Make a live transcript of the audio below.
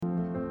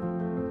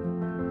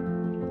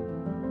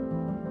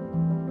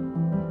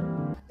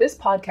This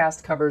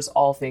podcast covers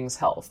all things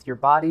health, your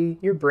body,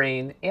 your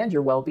brain, and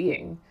your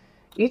well-being.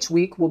 Each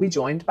week, we'll be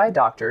joined by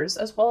doctors,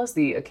 as well as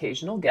the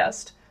occasional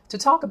guest, to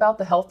talk about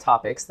the health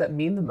topics that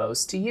mean the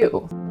most to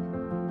you.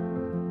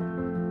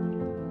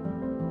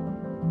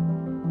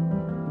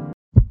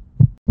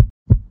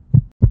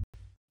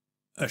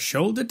 A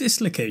shoulder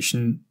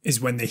dislocation is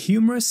when the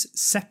humerus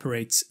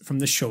separates from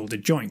the shoulder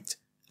joint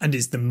and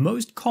is the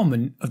most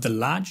common of the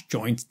large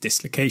joint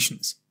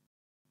dislocations.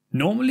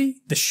 Normally,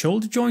 the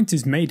shoulder joint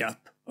is made up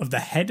of the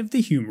head of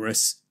the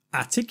humerus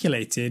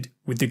articulated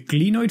with the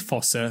glenoid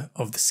fossa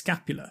of the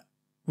scapula,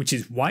 which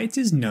is why it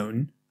is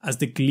known as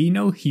the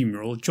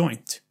glenohumeral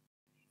joint.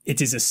 It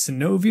is a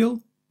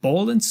synovial,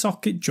 ball and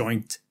socket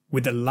joint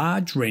with a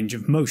large range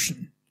of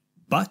motion,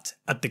 but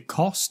at the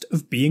cost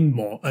of being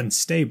more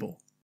unstable.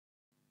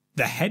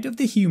 The head of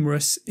the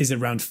humerus is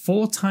around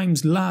 4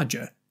 times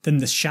larger than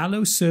the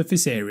shallow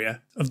surface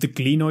area of the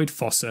glenoid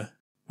fossa,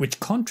 which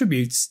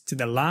contributes to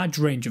the large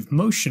range of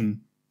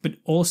motion but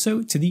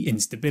also to the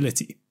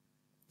instability.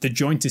 The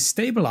joint is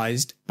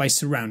stabilized by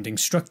surrounding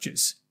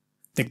structures.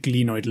 The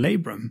glenoid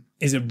labrum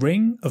is a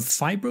ring of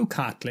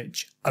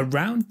fibrocartilage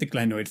around the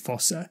glenoid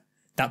fossa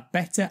that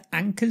better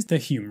anchors the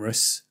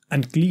humerus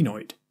and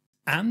glenoid,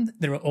 and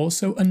there are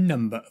also a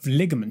number of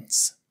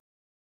ligaments.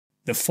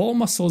 The 4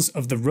 muscles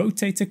of the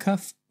rotator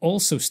cuff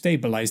also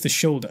stabilize the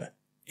shoulder,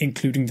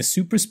 including the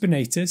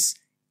supraspinatus,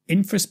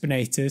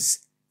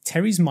 infraspinatus,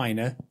 teres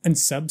minor, and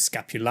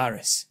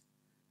subscapularis.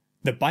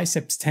 The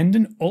biceps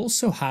tendon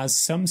also has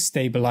some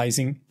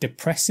stabilizing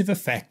depressive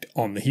effect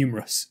on the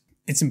humerus.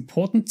 It's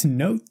important to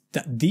note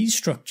that these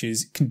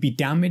structures can be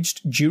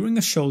damaged during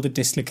a shoulder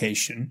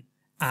dislocation,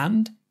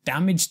 and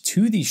damage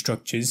to these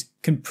structures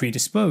can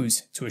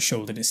predispose to a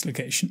shoulder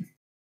dislocation.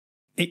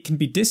 It can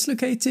be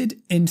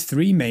dislocated in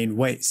 3 main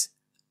ways: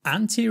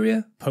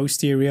 anterior,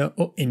 posterior,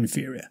 or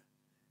inferior.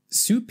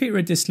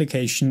 Superior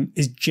dislocation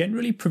is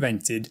generally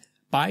prevented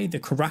by the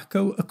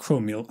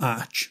coracoacromial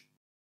arch.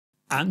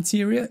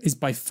 Anterior is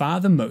by far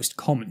the most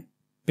common,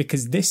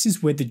 because this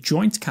is where the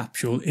joint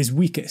capsule is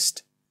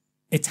weakest.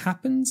 It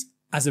happens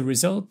as a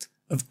result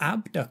of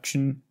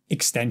abduction,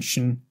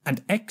 extension,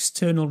 and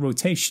external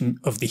rotation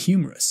of the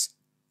humerus,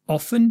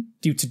 often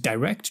due to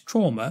direct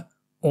trauma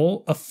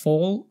or a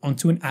fall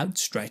onto an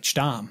outstretched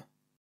arm.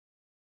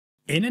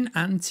 In an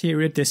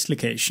anterior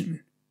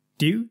dislocation,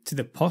 due to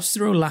the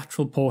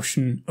posterolateral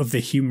portion of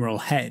the humeral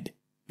head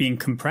being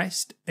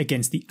compressed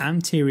against the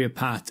anterior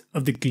part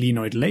of the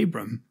glenoid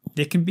labrum,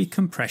 there can be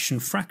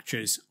compression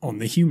fractures on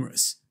the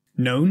humerus,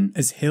 known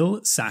as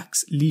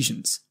Hill-Sachs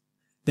lesions.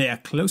 They are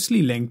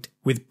closely linked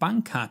with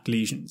Bankart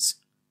lesions,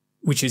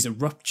 which is a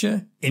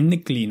rupture in the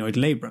glenoid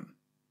labrum.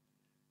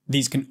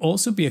 These can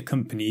also be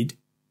accompanied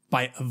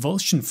by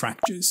avulsion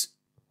fractures,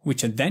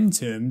 which are then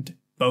termed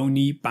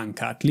bony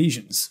Bankart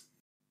lesions.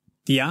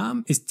 The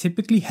arm is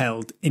typically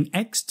held in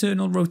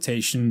external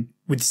rotation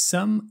with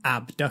some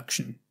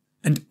abduction,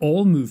 and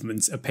all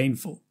movements are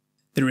painful.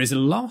 There is a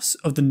loss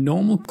of the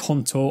normal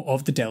contour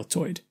of the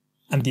deltoid,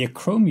 and the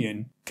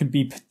acromion can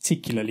be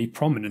particularly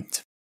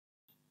prominent.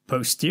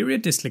 Posterior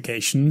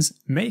dislocations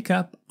make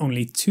up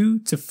only 2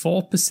 to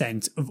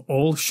 4% of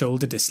all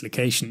shoulder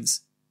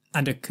dislocations,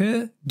 and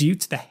occur due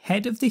to the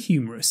head of the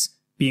humerus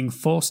being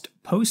forced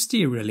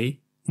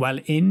posteriorly while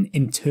in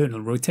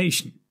internal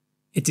rotation.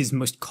 It is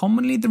most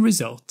commonly the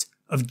result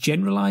of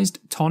generalized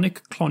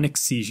tonic-clonic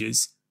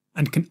seizures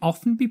and can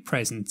often be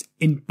present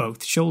in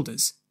both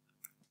shoulders.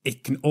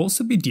 It can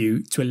also be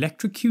due to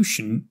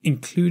electrocution,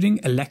 including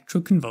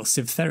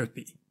electroconvulsive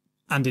therapy,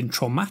 and in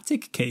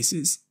traumatic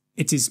cases,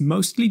 it is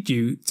mostly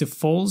due to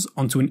falls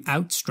onto an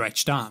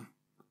outstretched arm.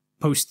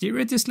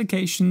 Posterior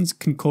dislocations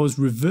can cause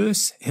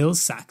reverse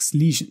Hill-Sachs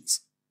lesions,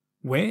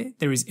 where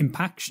there is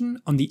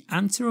impaction on the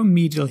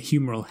anteromedial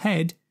humeral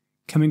head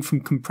coming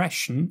from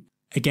compression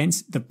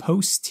against the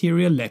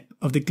posterior lip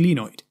of the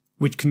glenoid,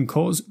 which can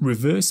cause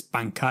reverse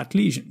Bankart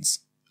lesions,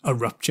 a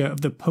rupture of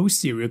the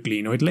posterior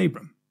glenoid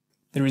labrum.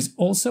 There is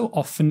also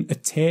often a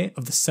tear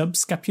of the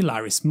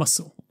subscapularis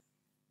muscle.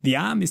 The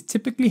arm is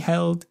typically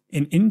held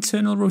in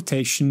internal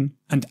rotation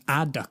and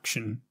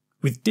adduction,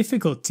 with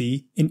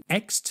difficulty in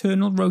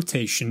external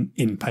rotation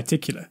in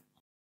particular.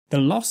 The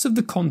loss of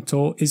the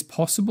contour is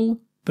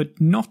possible,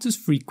 but not as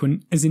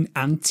frequent as in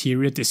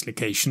anterior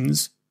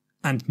dislocations,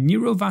 and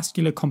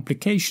neurovascular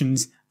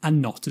complications are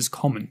not as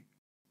common.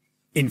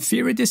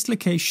 Inferior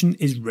dislocation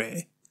is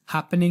rare,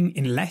 happening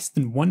in less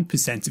than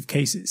 1% of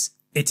cases.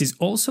 It is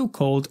also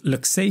called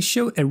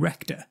luxatio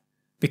erecta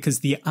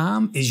because the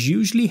arm is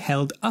usually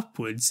held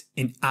upwards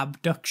in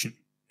abduction,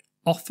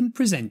 often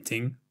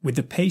presenting with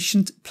the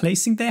patient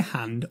placing their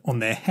hand on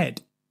their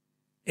head.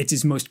 It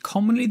is most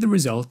commonly the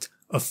result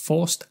of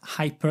forced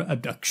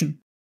hyperabduction.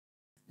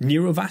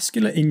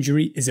 Neurovascular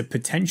injury is a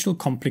potential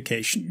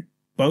complication,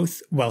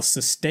 both while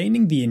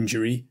sustaining the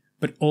injury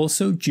but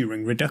also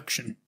during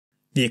reduction.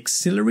 The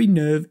axillary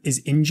nerve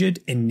is injured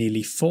in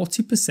nearly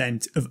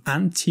 40% of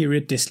anterior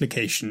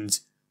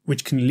dislocations,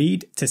 which can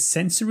lead to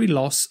sensory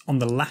loss on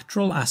the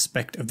lateral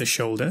aspect of the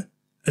shoulder,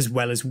 as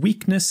well as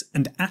weakness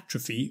and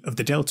atrophy of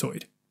the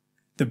deltoid.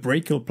 the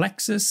brachial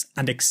plexus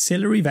and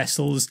axillary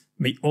vessels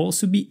may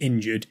also be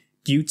injured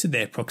due to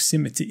their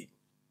proximity.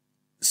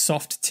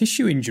 Soft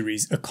tissue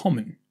injuries are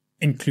common,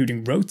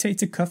 including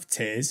rotator cuff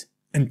tears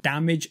and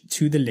damage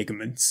to the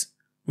ligaments,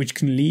 which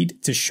can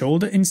lead to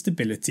shoulder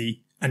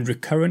instability and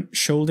recurrent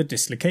shoulder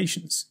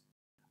dislocations.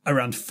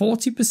 Around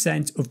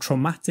 40% of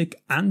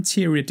traumatic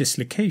anterior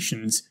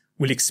dislocations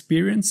will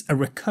experience a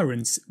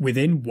recurrence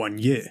within 1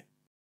 year.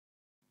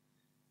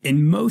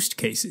 In most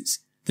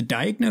cases, the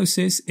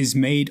diagnosis is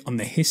made on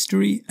the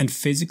history and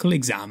physical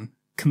exam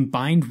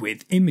combined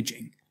with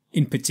imaging,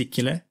 in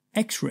particular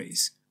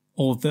X-rays,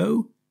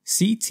 although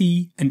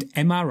CT and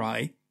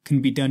MRI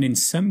can be done in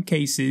some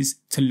cases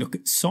to look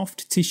at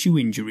soft tissue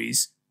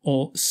injuries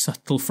or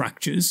subtle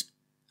fractures,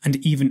 and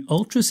even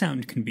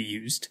ultrasound can be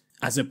used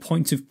as a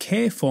point of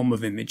care form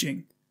of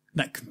imaging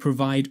that can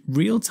provide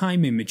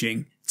real-time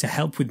imaging to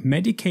help with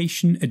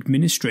medication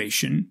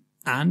administration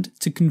and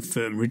to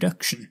confirm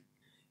reduction.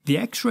 The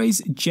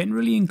X-rays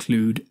generally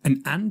include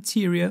an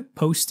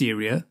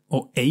anterior-posterior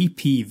or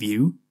AP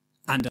view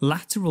and a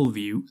lateral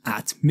view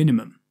at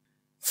minimum.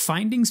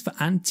 Findings for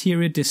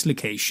anterior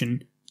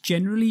dislocation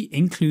generally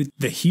include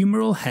the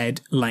humeral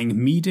head lying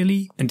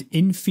medially and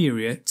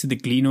inferior to the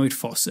glenoid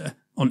fossa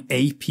on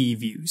AP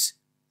views,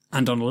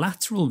 and on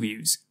lateral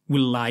views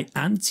will lie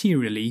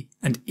anteriorly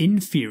and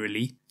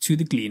inferiorly to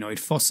the glenoid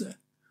fossa,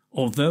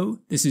 although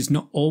this is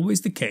not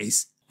always the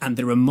case and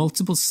there are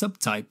multiple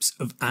subtypes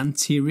of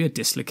anterior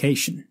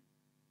dislocation.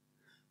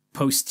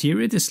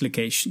 Posterior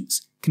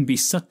dislocations can be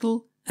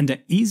subtle and are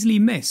easily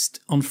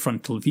missed on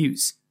frontal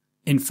views.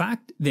 In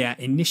fact, they are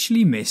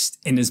initially missed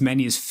in as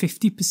many as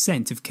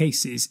 50% of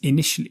cases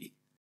initially,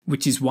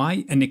 which is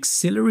why an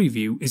axillary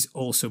view is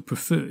also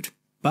preferred.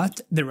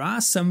 But there are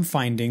some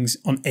findings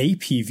on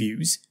AP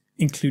views,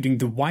 including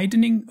the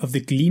widening of the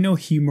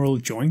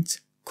glenohumeral joint,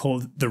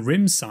 called the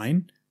rim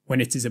sign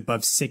when it is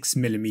above 6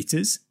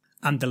 mm,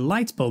 and the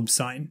light bulb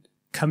sign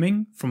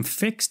coming from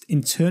fixed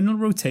internal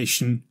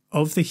rotation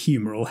of the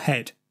humeral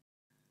head.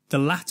 The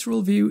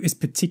lateral view is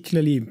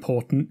particularly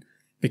important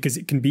because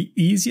it can be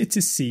easier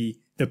to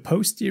see the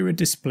posterior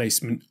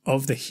displacement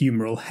of the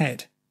humeral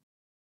head.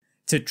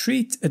 To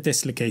treat a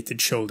dislocated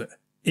shoulder,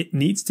 it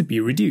needs to be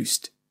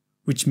reduced,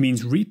 which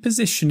means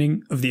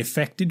repositioning of the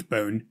affected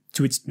bone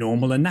to its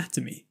normal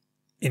anatomy,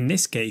 in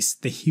this case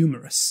the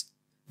humerus.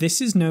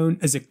 This is known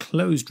as a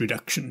closed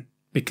reduction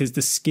because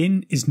the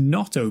skin is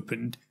not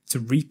opened to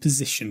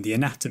reposition the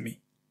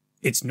anatomy.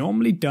 It's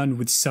normally done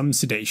with some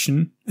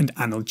sedation and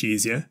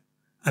analgesia,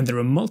 and there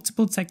are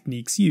multiple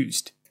techniques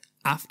used.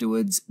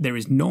 Afterwards, there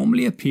is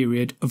normally a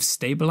period of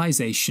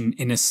stabilization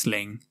in a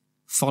sling,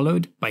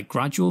 followed by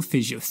gradual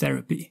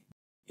physiotherapy.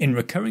 In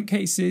recurrent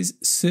cases,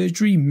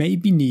 surgery may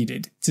be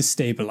needed to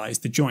stabilize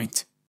the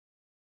joint.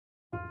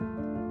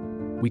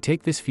 We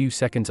take this few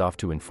seconds off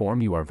to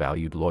inform you, our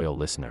valued loyal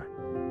listener,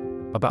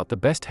 about the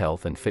best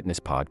health and fitness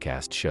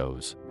podcast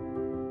shows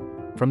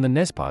from the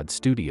Nespod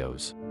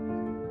Studios.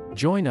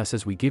 Join us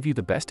as we give you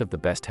the best of the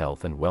best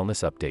health and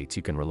wellness updates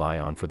you can rely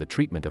on for the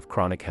treatment of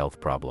chronic health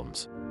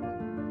problems.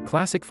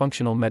 Classic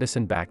functional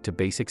medicine back to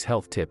basics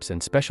health tips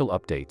and special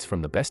updates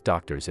from the best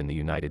doctors in the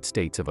United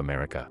States of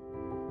America.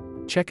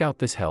 Check out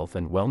this health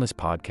and wellness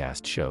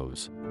podcast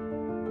shows.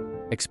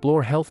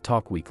 Explore Health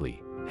Talk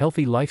Weekly,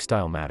 Healthy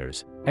Lifestyle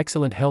Matters,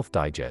 Excellent Health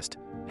Digest,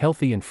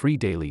 Healthy and Free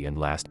Daily, and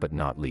last but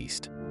not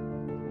least,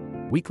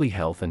 Weekly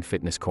Health and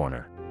Fitness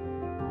Corner.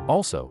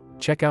 Also,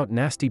 check out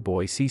Nasty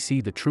Boy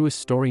CC, the truest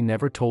story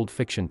never told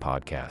fiction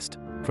podcast,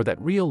 for that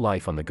real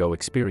life on the go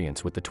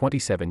experience with the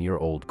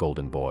 27-year-old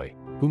golden boy,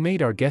 who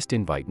made our guest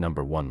invite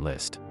 #1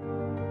 list.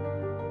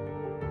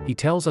 He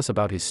tells us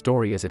about his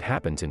story as it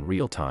happens in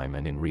real time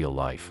and in real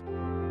life.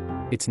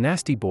 It's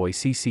Nasty Boy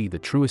CC, the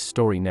truest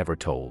story never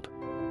told.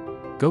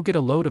 Go get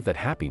a load of that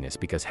happiness,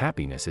 because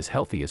happiness is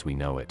healthy as we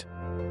know it.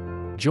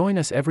 Join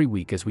us every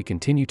week as we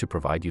continue to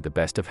provide you the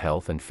best of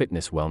health and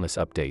fitness wellness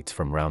updates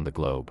from around the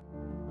globe.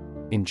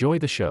 Enjoy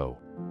the show.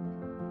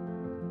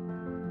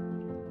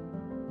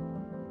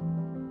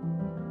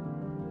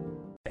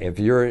 If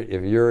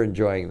you're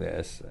enjoying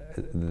this,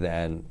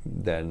 then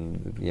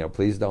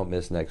please don't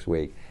miss next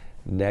week.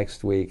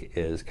 Next week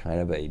is kind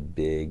of a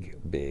big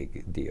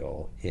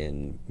deal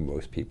in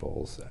most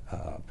people's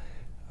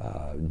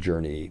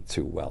journey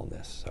to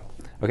wellness. So,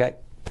 okay,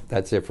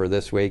 that's it for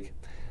this week.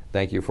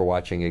 Thank you for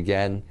watching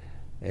again,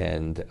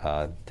 and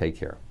take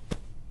care.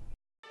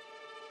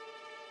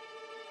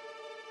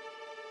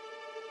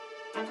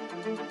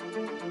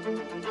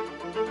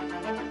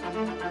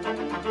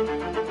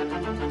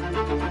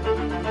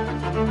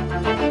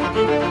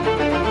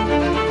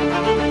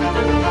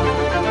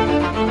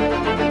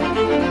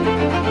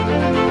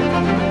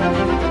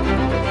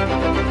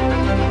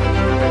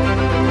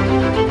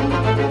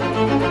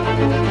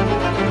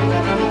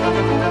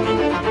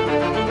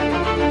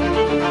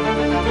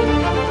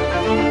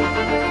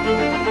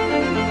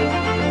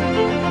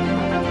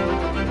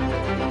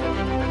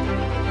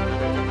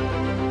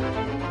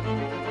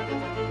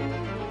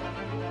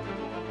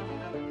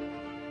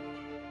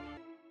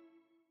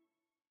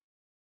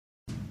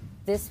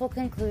 This will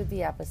conclude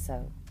the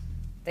episode.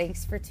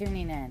 Thanks for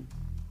tuning in.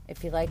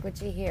 If you like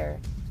what you hear,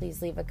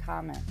 please leave a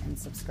comment and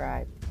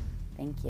subscribe. Thank you.